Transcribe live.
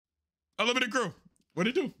Unlimited crew. What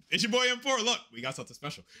it do? It's your boy M4. Look, we got something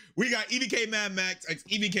special. We got EBK Madmaxx x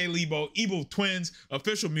EBK Leebo, Evil Twins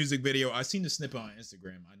official music video. I seen the snippet on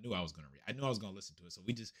Instagram. I knew I was gonna listen to it. So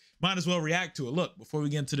we just might as well react to it. Look, before we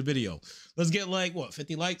get into the video, let's get like what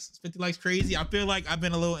 50 likes. 50 likes crazy. I feel like I've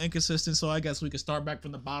been a little inconsistent, so I guess we can start back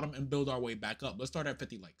from the bottom and build our way back up. Let's start at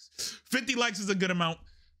 50 likes. 50 likes is a good amount.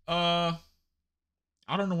 I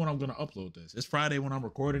don't know when I'm gonna upload this. It's Friday when I'm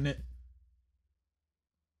recording it.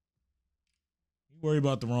 Worry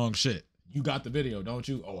about the wrong shit. You got the video, don't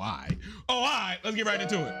you? Oh, all right. Let's get right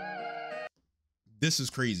into it. This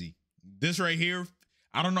is crazy. This right here,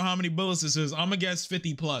 I don't know how many bullets this is. I'm gonna guess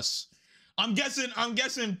 50 plus. I'm guessing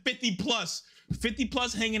 50 plus. 50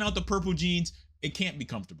 plus hanging out the purple jeans. It can't be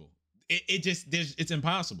comfortable. It's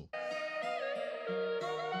impossible.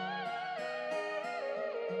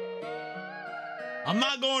 I'm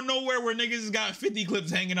not going nowhere where niggas has got 50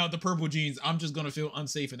 clips hanging out the purple jeans. I'm just gonna feel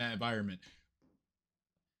unsafe in that environment.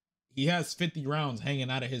 He has 50 rounds hanging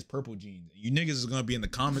out of his purple jeans. You niggas is gonna be in the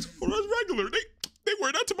comments. Oh, that's regular. They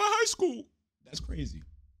wear that to my high school. That's crazy.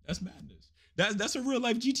 That's madness. That's a real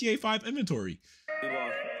life GTA 5 inventory.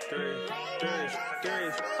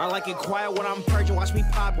 I like it quiet when I'm purging, watch me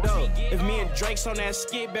pop dope. If me and Drake's on that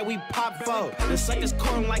skit, bet we pop foe. The suckers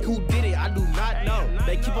calling like who did it, I do not know.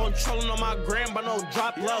 They keep on trolling on my gram, but no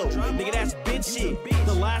drop low. Nigga, that's bitch shit.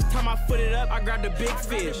 The last time I footed up, I grabbed a big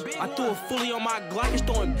fish. I threw a fully on my Glock, it's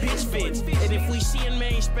throwing bitch fits. And if we see him,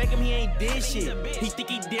 man, spank him, he ain't did shit. He think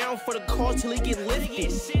he down for the call till he get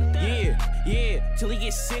lifted. Yeah, till he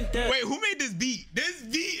get sent up. Wait, who made this beat? This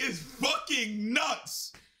beat is fucking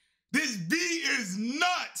nuts. This beat is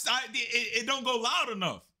nuts. It don't go loud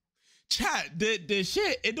enough. Chat, the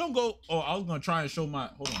shit, it don't go. Oh, I was gonna try and show my,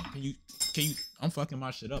 hold on. Can you, I'm fucking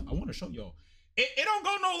my shit up. I wanna show y'all. It don't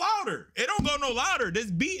go no louder. It don't go no louder. This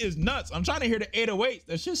beat is nuts. I'm trying to hear the 808s.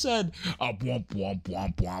 That shit said, womp, womp,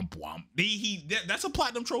 womp, womp, womp. That's a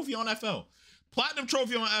platinum trophy on FL. Platinum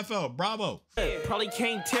trophy on FL. Bravo. Probably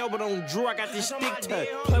can't tell, but on Drew, I got this stick tuck.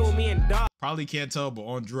 Play with me and dog. Probably can't tell, but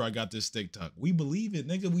on Drew, I got this stick tuck. We believe it,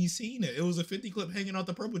 nigga. We seen it. It was a 50 clip hanging out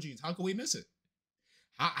the purple jeans. How could we miss it?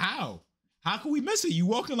 How could we miss it? You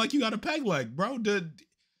walking like you got a peg leg, bro.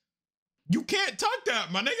 You can't tuck that,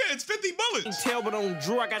 my nigga. It's 50 bullets. Tell, but on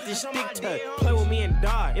Drew, I got this stick tuck. Play with me and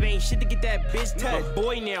die. It ain't shit to get that bitch tuck. A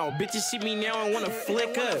boy now, bitches see me now and wanna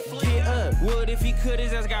flick up. Get up. Would if he could,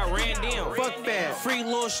 his ass got ran down. Fuck that. Free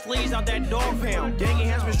little sleeves out that dog pound. Gang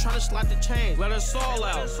enhancements trying to slap the chain. Let us all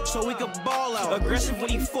out so we could ball out. Aggressive when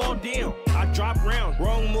he fall down. I drop round.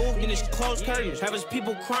 Wrong move, then it's close curtains. Have his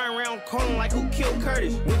people crying around calling like who killed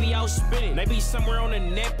Curtis. We be out spinning. Maybe somewhere on the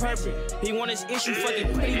net perfect. He want his issue,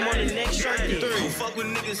 fucking put him on the next. Who fuck with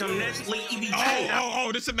niggas, I'm naturally EBK.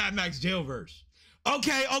 Oh, this is a Madmaxx jail verse.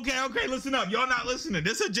 Okay, listen up. Y'all not listening.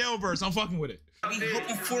 This is a jail verse. I'm fucking with it. I be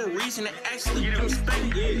hoping for a reason to actually get them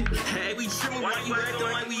spanked. Hey, we tripping why you acting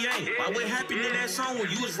like we ain't. Why what happened in that song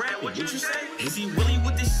when you was rapping? What you say? Is he really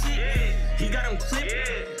with this shit? He got him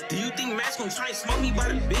clipped. Do you think Max gonna try and smoke me by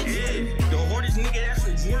the bitch? The hardest nigga that's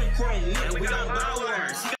from Jordan Court on Nick. We got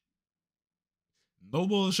Bowers. No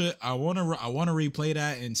bullshit. I wanna replay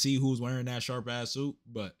that and see who's wearing that sharp ass suit,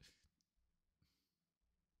 but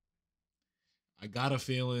I got a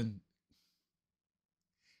feeling.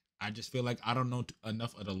 I just feel like I don't know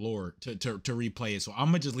enough of the lore to replay it, so I'm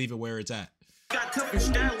gonna just leave it where it's at. Got tough and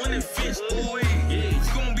style when it fits, boy. Yeah, you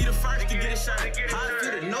gonna be the first to get a shot. How I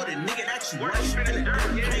feel to know that nigga that you worshiping.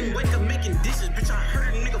 I ain't wake up making dishes, bitch. I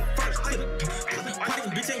heard a nigga first.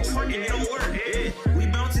 Bitch ain't twerking, it don't work. We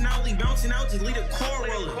bouncing out, just leave the car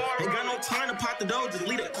rolling. Ain't got no time to pop the door, just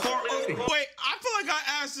leave the car open. Wait, I feel like I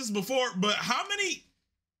asked this before, but how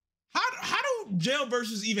do jail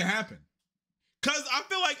verses even happen? Cause I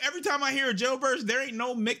feel like every time I hear a jail verse, there ain't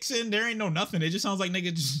no mixing, there ain't no nothing. It just sounds like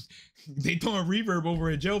nigga just they throwing reverb over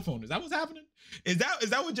a jail phone. Is that what's happening? Is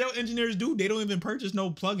that what jail engineers do? They don't even purchase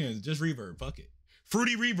no plugins, just reverb. Fuck it.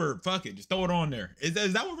 Fruity reverb, fuck it. Just throw it on there. Is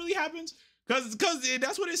that what really happens? Cause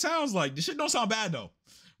that's what it sounds like. This shit don't sound bad though.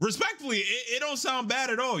 Respectfully, it don't sound bad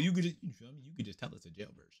at all. You could just tell it's a jail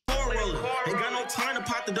verse. Ain't got no time to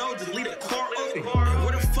pop the door, just leave the car open. And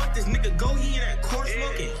where the fuck this nigga go? He in that court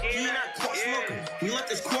smoking. He in that court smoking. We left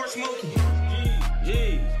this court smoking.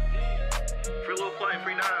 Free Lil Flight,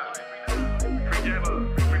 free Nine, free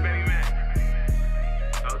Jabba, free Baby Mac.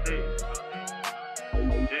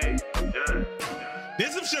 This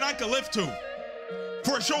is some shit I could lift to.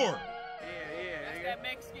 For sure. That's that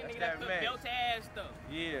Mexican nigga that put belt ass stuff.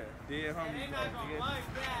 Yeah, dead homie.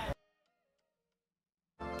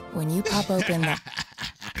 When you pop open that.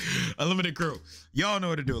 Unlimited crew. Y'all know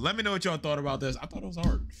what to do. Let me know what y'all thought about this. I thought it was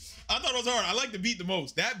hard. I like the beat the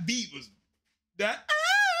most. That beat was that.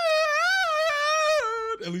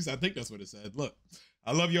 At least I think that's what it said. Look,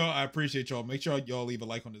 I love y'all. I appreciate y'all. Make sure y'all leave a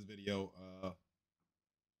like on this video.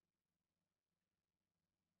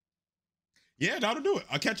 Yeah, that'll do it.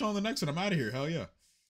 I'll catch you on the next one. I'm out of here. Hell yeah.